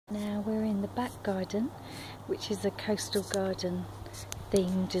Now we're in the back garden, which is a coastal garden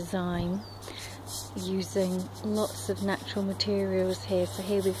theme design using lots of natural materials here. So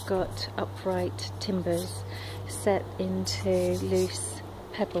here we've got upright timbers set into loose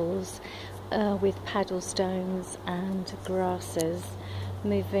pebbles with paddle stones and grasses.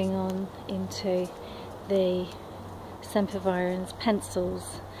 Moving on into the sempervirens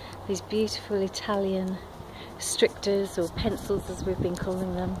pencils, these beautiful Italian strictures, or pencils as we've been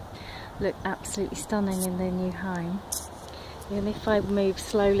calling them, look absolutely stunning in their new home. And if I move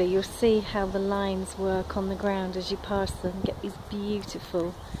slowly, you'll see how the lines work on the ground as you pass them. Get these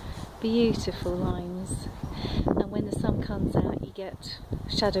beautiful, beautiful lines. And when the sun comes out, you get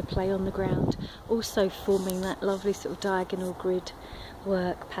shadow play on the ground, also forming that lovely sort of diagonal grid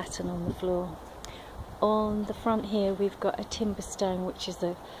work pattern on the floor. On the front here we've got a timber stone, which is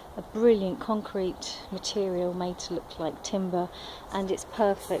a brilliant concrete material made to look like timber, and it's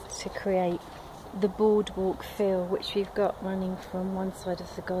perfect to create the boardwalk feel which we've got running from one side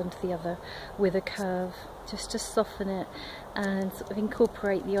of the garden to the other with a curve, just to soften it and sort of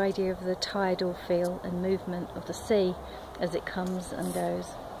incorporate the idea of the tidal feel and movement of the sea as it comes and goes.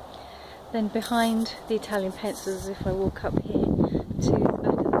 Then behind the Italian pencils, if I walk up here to the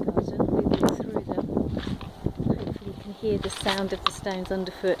back of the garden, moving through them, hopefully you can hear the sound of the stones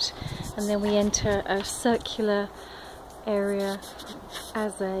underfoot, and then we enter a circular area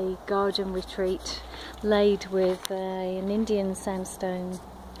as a garden retreat laid with an Indian sandstone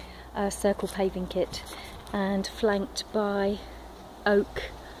circle paving kit and flanked by oak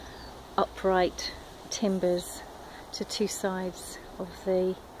upright timbers to two sides of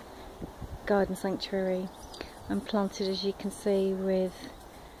the garden sanctuary, and planted, as you can see, with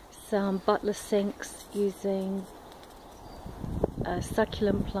some butler sinks using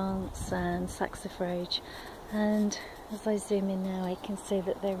succulent plants and saxifrage. And as I zoom in now, I can see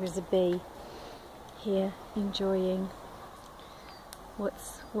that there is a bee here enjoying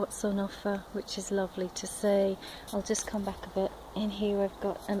what's on offer, which is lovely to see. I'll just come back a bit. In here I've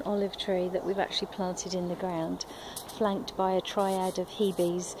got an olive tree that we've actually planted in the ground, flanked by a triad of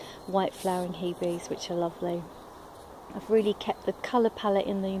hebes, white flowering hebes, which are lovely. I've really kept the colour palette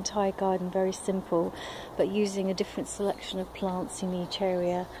in the entire garden very simple, but using a different selection of plants in each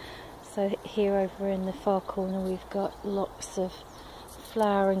area. So here over in the far corner we've got lots of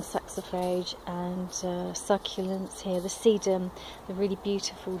flowering saxifrage and succulents here. The sedum, the really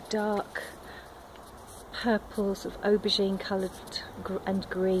beautiful dark purple sort of aubergine coloured and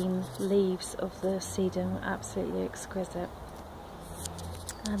green leaves of the sedum are absolutely exquisite.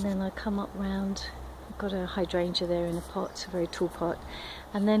 And then I come up round, I've got a hydrangea there in a pot, a very tall pot,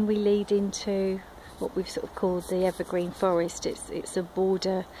 and then we lead into what we've sort of called the evergreen forest. It's a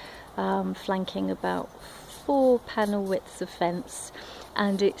border flanking about 4 panel widths of fence,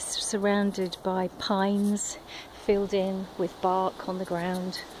 and it's surrounded by pines filled in with bark on the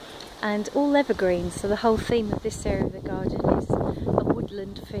ground, and all evergreens. So the whole theme of this area of the garden is a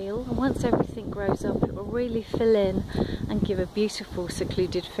woodland feel, and once everything grows up it will really fill in and give a beautiful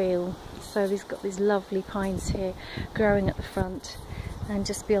secluded feel. So we've got these lovely pines here growing at the front, and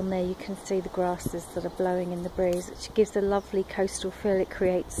just beyond there you can see the grasses that are blowing in the breeze, which gives a lovely coastal feel. It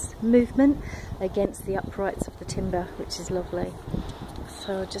creates movement against the uprights of the timber, which is lovely.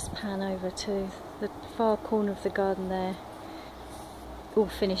 So I'll just pan over to the far corner of the garden there, all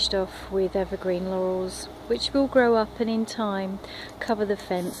finished off with evergreen laurels, which will grow up and in time cover the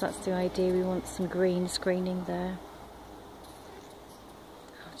fence. That's the idea. We want some green screening there.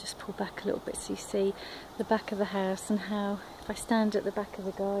 I'll just pull back a little bit so you see the back of the house, and how, if I stand at the back of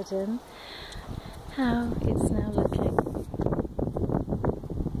the garden, how it's now looking.